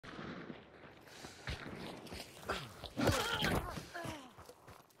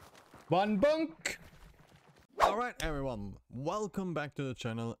One bunk! Alright everyone, welcome back to the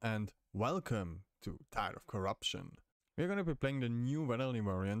channel and welcome to Tide of Corruption. We're gonna be playing the new Vetterli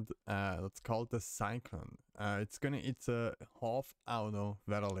variant that's called the Cyclone. It's a half auto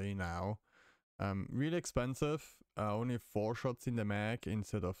Vetterli now. Really expensive, only 4 shots in the mag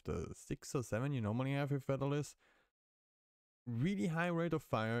instead of the 6 or 7 you normally have with Vetterlis. Really high rate of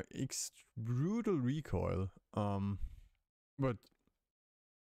fire, brutal recoil, but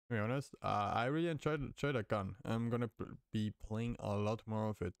to be honest, I really enjoyed that gun. I'm gonna be playing a lot more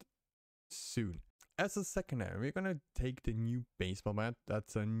of it soon. As a secondary, we're gonna take the new baseball bat.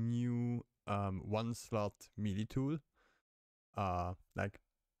 That's a new 1-slot melee tool. Like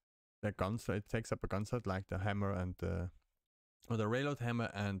the gun slot, it takes up a gun slot like the hammer and the reload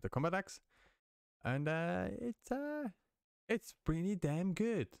hammer and the combat axe, and it's pretty damn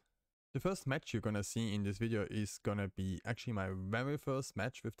good. The first match you're gonna see in this video is gonna be actually my very first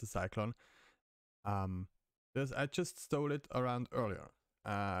match with the Cyclone. I just stole it around earlier.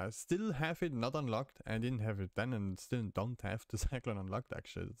 Still have it not unlocked. I didn't have it then and still don't have the Cyclone unlocked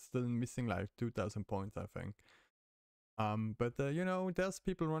actually. It's still missing like 2000 points I think. But you know, there's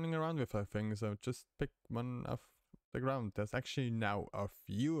people running around with that thing, so just pick one off the ground. There's actually now a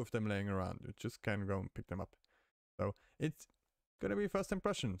few of them laying around. You just can go and pick them up. So it's gonna be first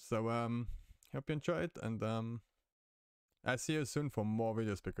impression. So hope you enjoy it, and I'll see you soon for more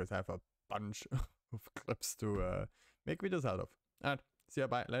videos because I have a bunch of clips to make videos out of. Alright, see you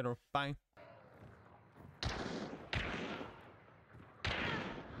bye later. Bye.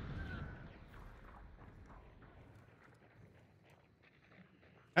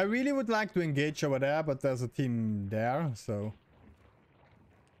 I really would like to engage over there, but there's a team there, so...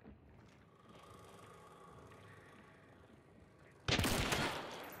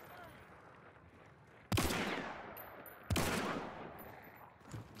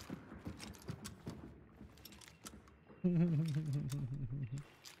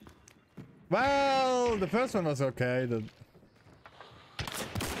 Well, the first one was okay. The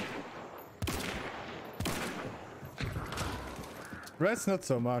rest not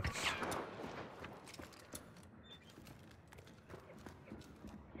so much.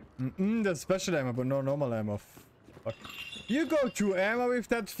 That's special ammo, but no normal ammo. Fuck. You go through ammo with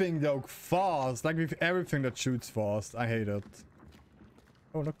that thing though fast, like with everything that shoots fast. I hate it.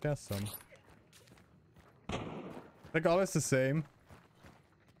 Oh look, there's some. Like always the same.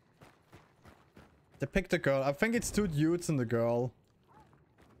 They picked the girl. I think it's 2 dudes and the girl.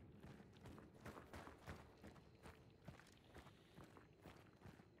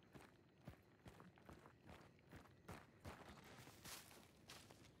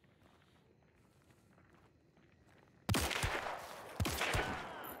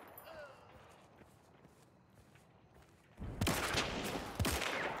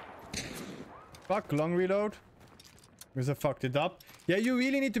 Fuck, long reload. Because I fucked it up. Yeah, you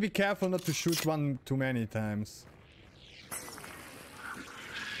really need to be careful not to shoot one too many times.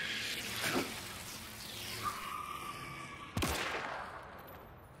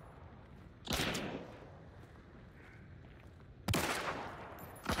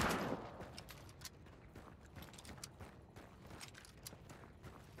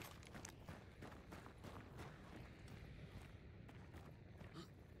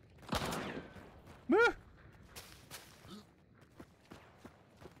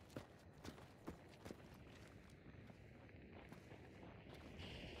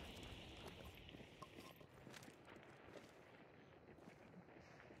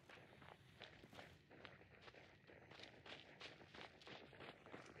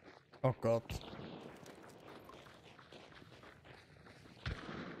 Oh god.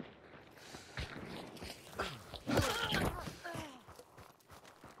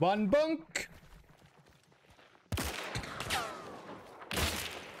 One bunk!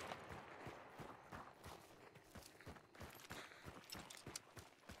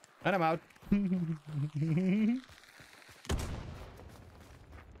 And I'm out.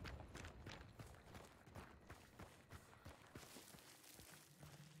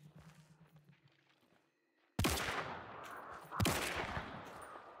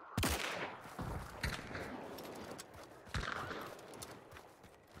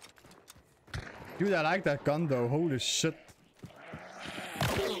 Dude, I like that gun though, holy shit.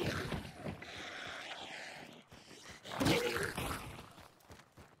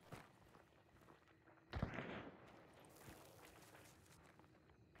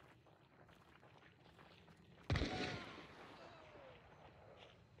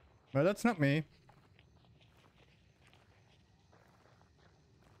 Well, that's not me.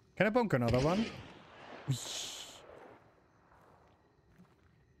 Can I bonk another one?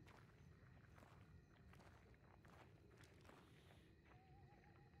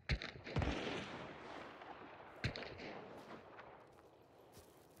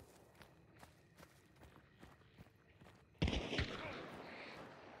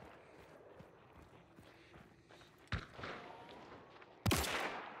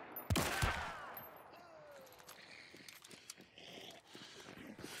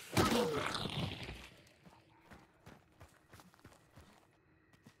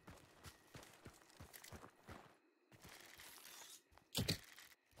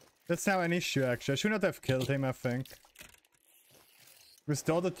 That's now an issue, actually. I should not have killed him, I think. Because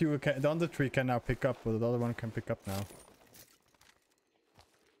the other two can, the other three can now pick up, but the other one can pick up now.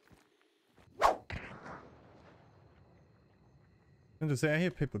 And to say, I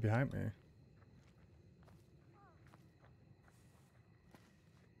hear people behind me.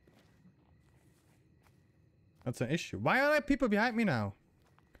 That's an issue. Why are there people behind me now?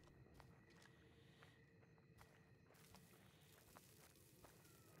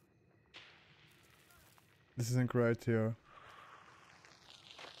 This isn't great here.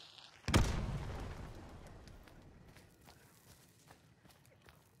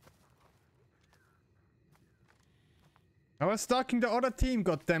 I was stalking the other team,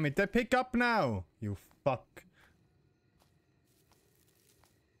 goddammit. They pick up now. You fuck.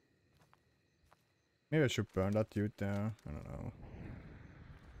 Maybe I should burn that dude there. I don't know.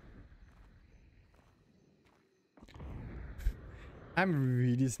 I'm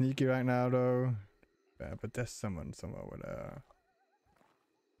really sneaky right now though. Yeah, but there's someone somewhere over there.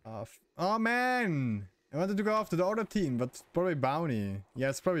 Oh man! I wanted to go after the other team, but it's probably bounty. Yeah,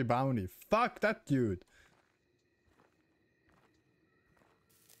 it's probably bounty. Fuck that dude.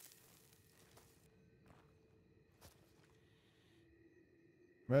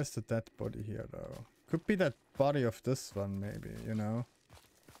 Where's the dead body here though? Could be that body of this one maybe, you know?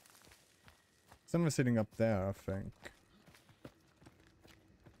 Someone's sitting up there, I think.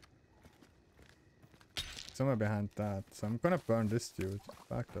 Somewhere behind that. So I'm gonna burn this dude.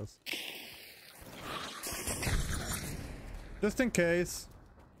 Fuck this. Just in case.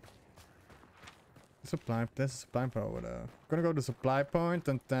 Supply. There's a supply point over there. Gonna go to supply point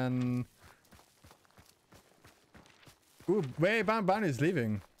and then. Ooh, wait, Bounty is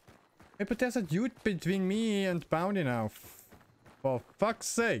leaving. Hey, but there's a dude between me and Bounty now. For fuck's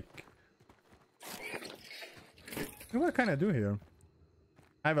sake. What can I do here?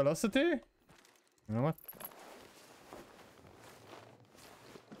 High velocity? You know what?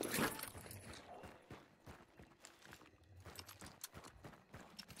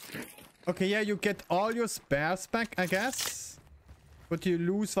 Okay, yeah, you get all your spares back, I guess. But you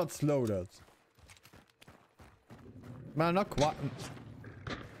lose what's loaded. Well, not quite.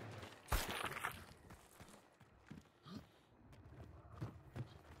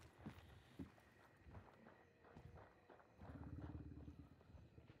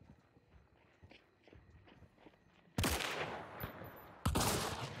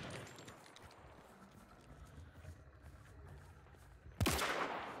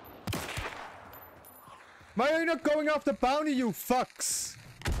 Why are you not going after Bounty, you fucks?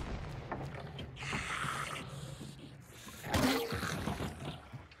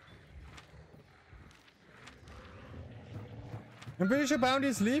 I'm pretty sure Bounty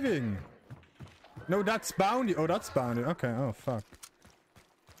is leaving. No, that's Bounty. Oh, that's Bounty. Okay, oh fuck.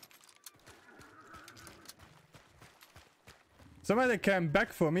 Somebody came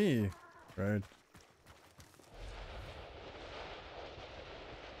back for me. Right.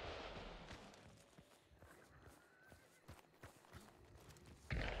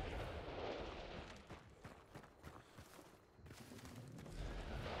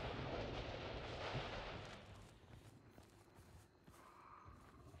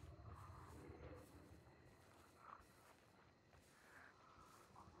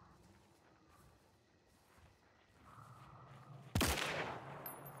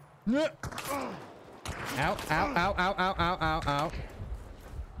 Ow, ow, ow, ow, ow, ow, ow, ow.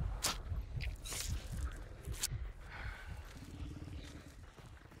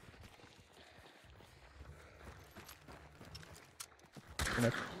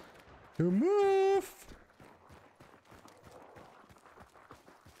 To move.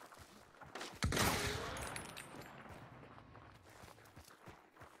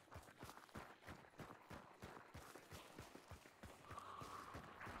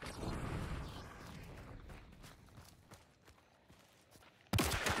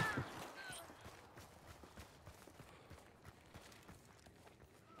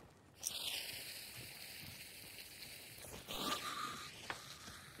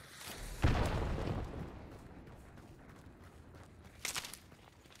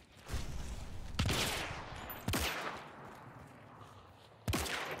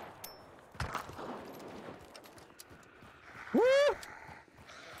 Woo!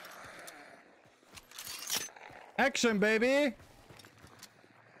 Action, baby!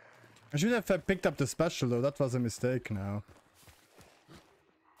 I should have picked up the special though, that was a mistake now.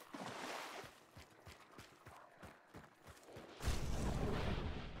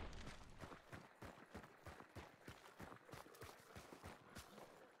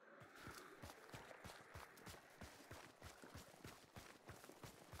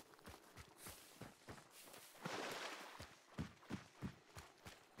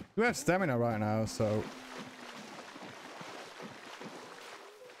 We have stamina right now, so...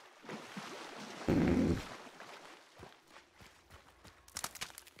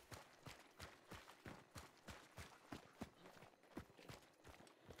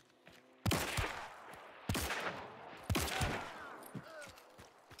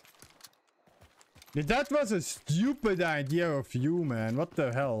 That was a stupid idea of you, man. What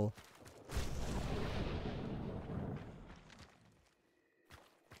the hell?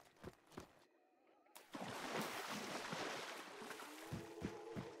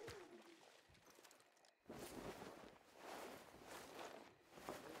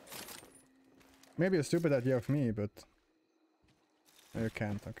 Maybe a stupid idea of me, but... No, you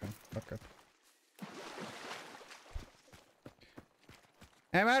can't. Okay, fuck it.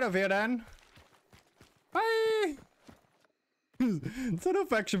 I'm out of here then. Bye! It's an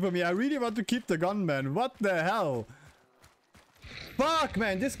affection for me. I really want to keep the gun, man. What the hell? Fuck,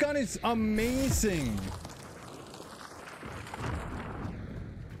 man. This gun is amazing.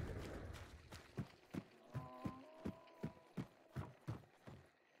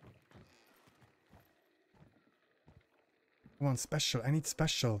 Come on, special. I need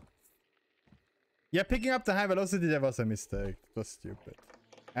special. Yeah, picking up the high velocity, that was a mistake. It was stupid.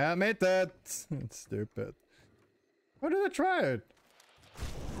 I admit that. It's stupid. Why did I try it?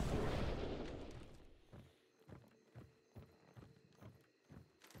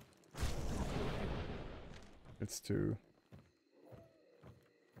 It's too...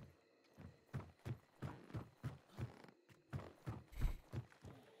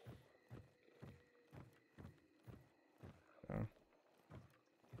 Oh.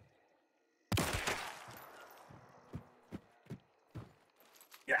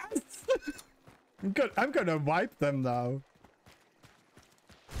 Yes! I'm gonna wipe them now.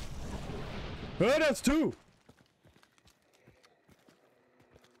 Oh, that's two!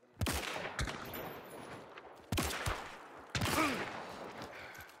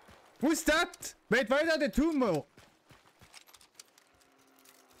 Who's that? Wait, why are there two more?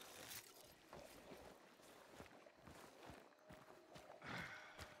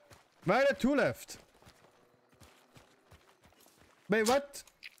 Why are there two left? Wait, what?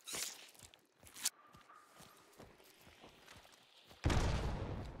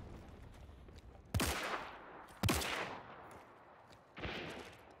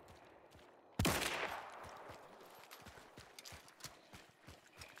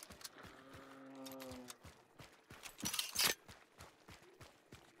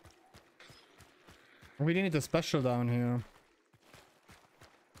 We really need a special down here.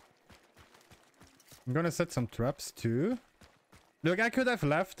 I'm gonna set some traps too. Look, I could have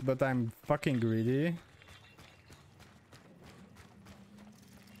left, but I'm fucking greedy.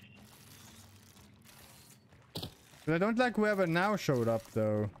 But I don't like whoever now showed up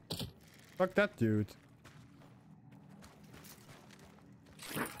though. Fuck that dude.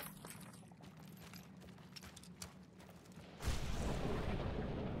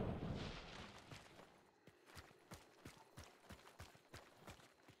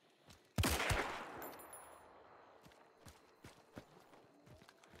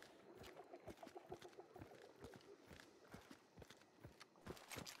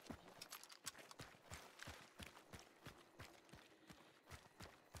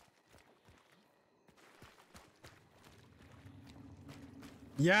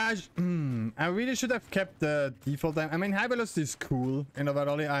 Yeah, I really should have kept the default time. I mean, high velocity is cool in a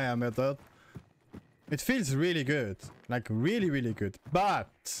Vetterli, I am at that. It feels really good. Like, really, really good.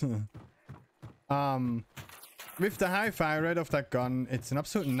 But, with the high fire rate of that gun, it's an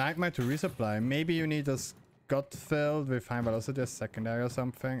absolute nightmare to resupply. Maybe you need a Scott filled with high velocity as secondary or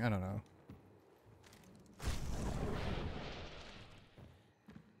something. I don't know.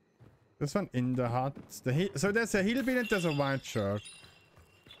 This one in the hut. So there's a heal bean and there's a white shark.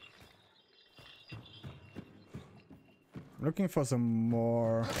 Looking for some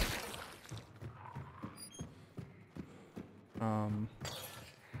more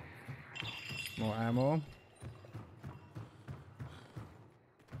more ammo.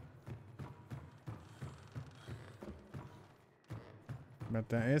 But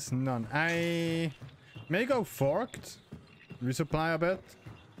there is none. I may go forked. Resupply a bit.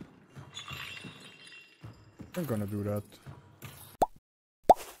 I'm gonna do that.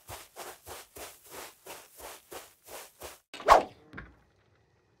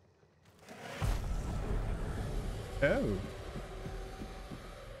 Oh.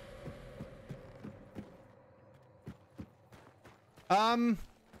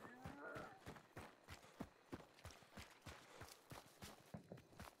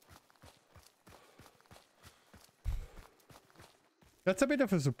 That's a bit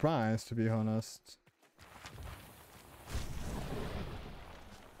of a surprise, to be honest.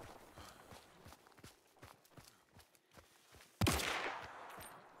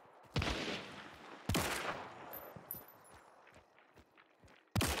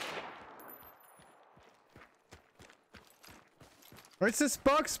 Where's this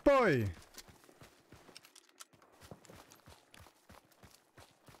box boy?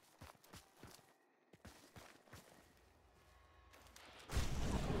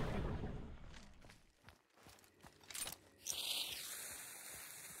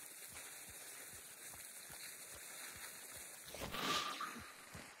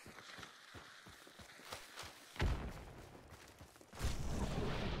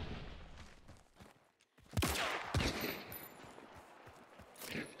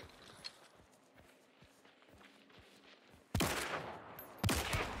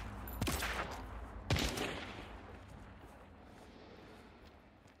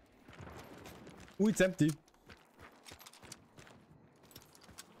 Ooh, it's empty.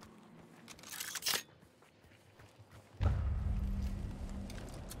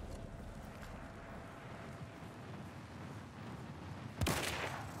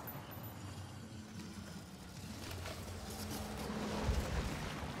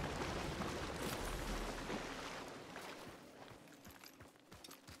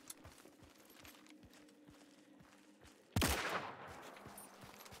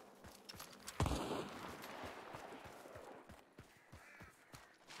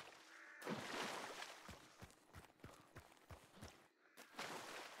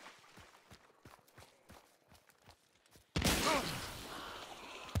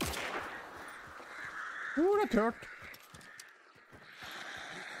 Ooh, that hurt.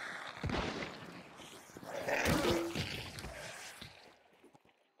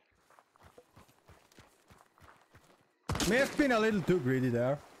 May have been a little too greedy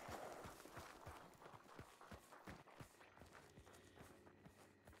there.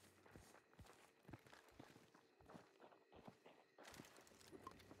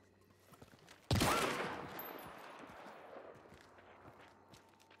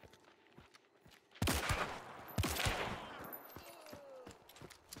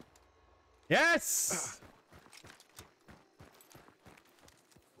 Yes!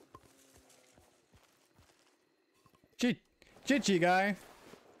 GG guy.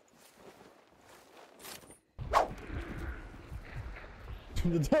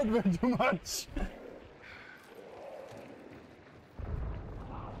 You don't wear too much.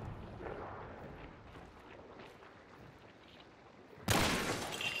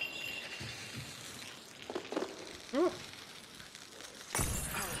 Ooh.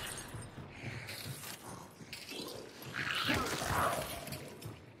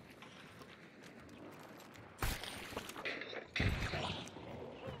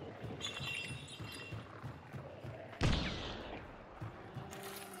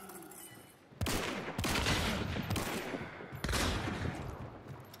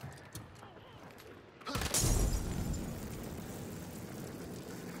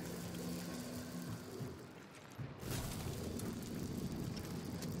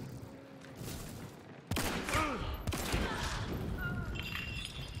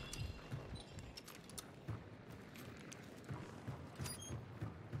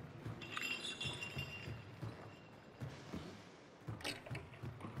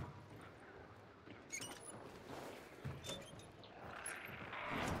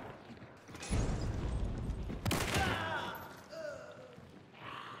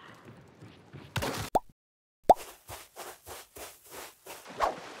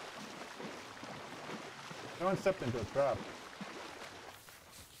 No one stepped into a trap.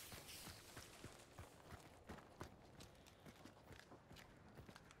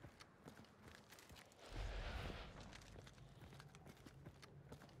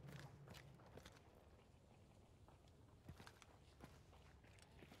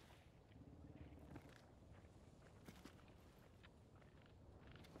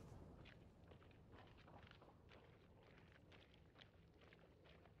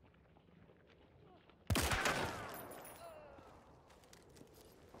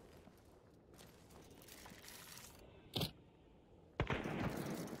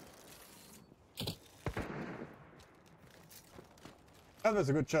 That was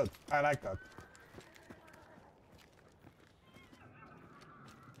a good shot. I like that.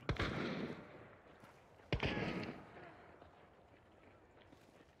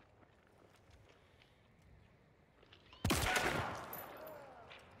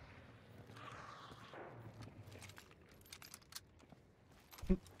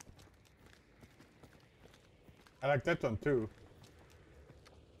 I like that one too.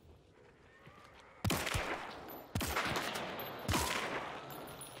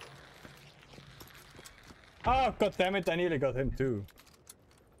 Oh, god damn it, I nearly got him too.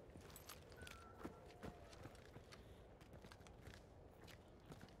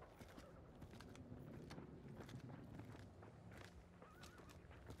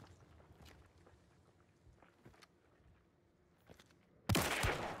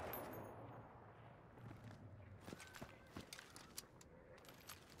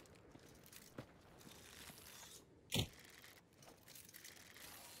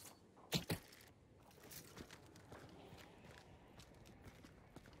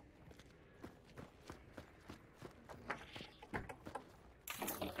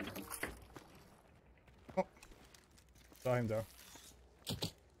 Saw him though.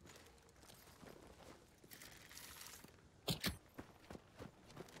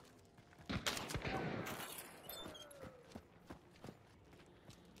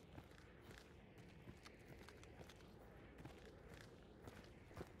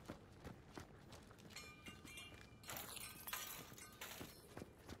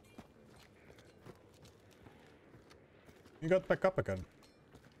 You got back up again.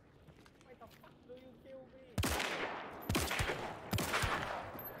 Why the fuck do you kill me?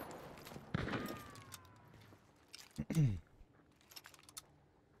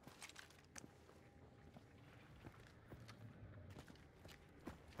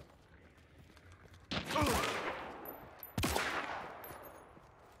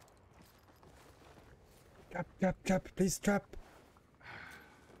 Trap, please trap.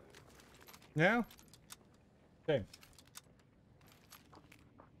 Yeah? Okay.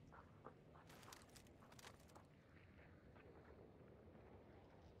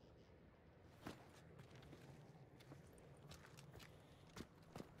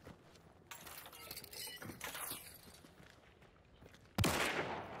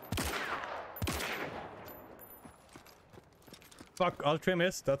 Fuck, ultra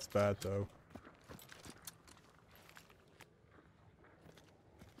miss? That's bad though.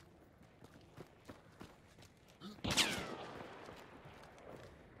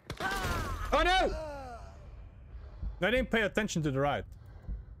 Oh no! I didn't pay attention to the right.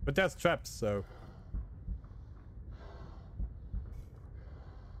 But there's traps, so.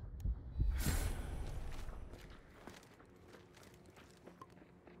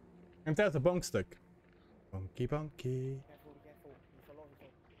 And there's a bonk stick. Bonky bonky. Careful, careful. He's alone, he's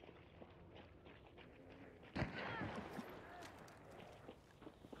alone.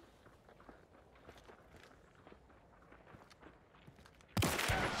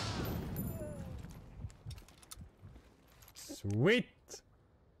 Sweet!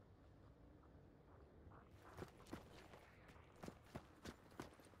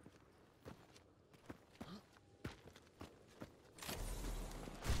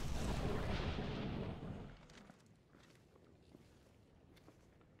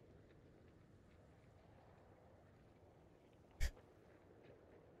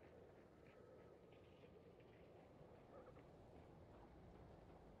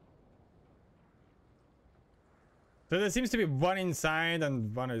 So there seems to be one inside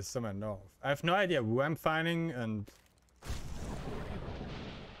and one is somewhere north. I have no idea who I'm finding, and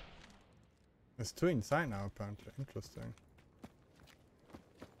there's two inside now apparently. Interesting.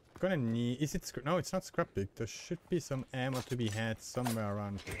 Gonna need, is it no, it's not scrap big. There should be some ammo to be had somewhere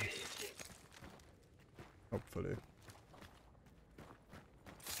around here. Hopefully.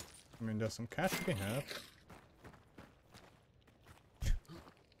 I mean, there's some cash to be had.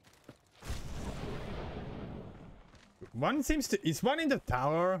 One seems to... Is one in the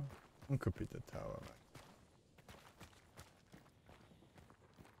tower? One could be the tower, right?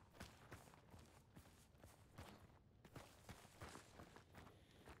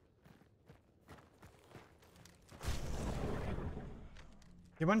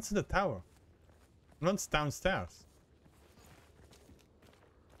 He went to the tower. One's downstairs.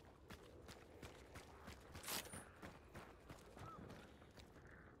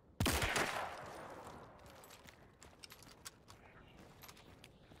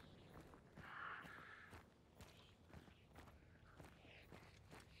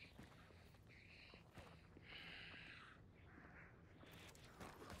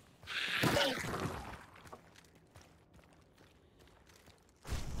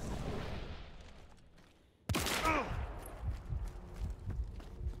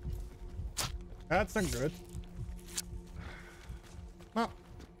 That's not good. Well.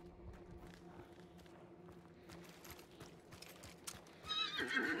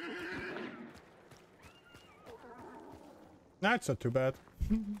 That's not too bad.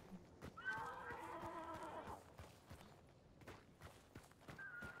 I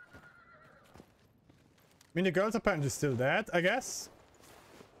mean, the girl's apparently still dead, I guess.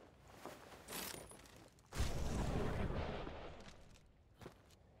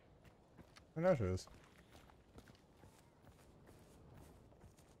 And there she is.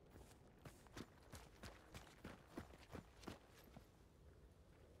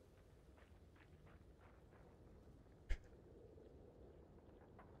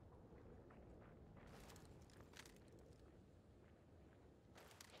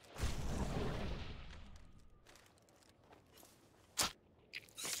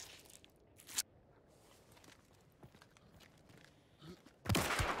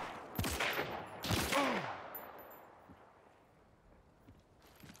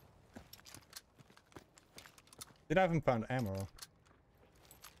 Did I haven't found ammo?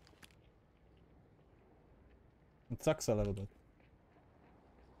 It sucks a little bit.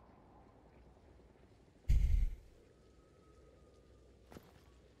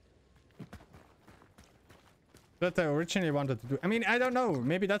 That I originally wanted to do. I mean, I don't know.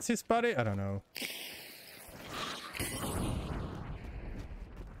 Maybe that's his body? I don't know.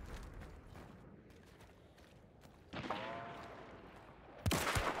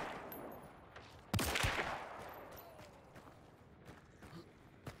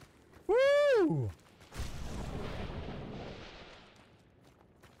 Woo!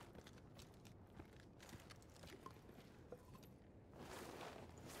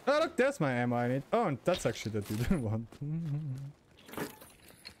 Oh, look, there's my ammo I need. Oh, and that's actually the dude I want.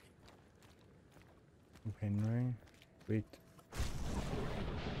 Henry. Wait.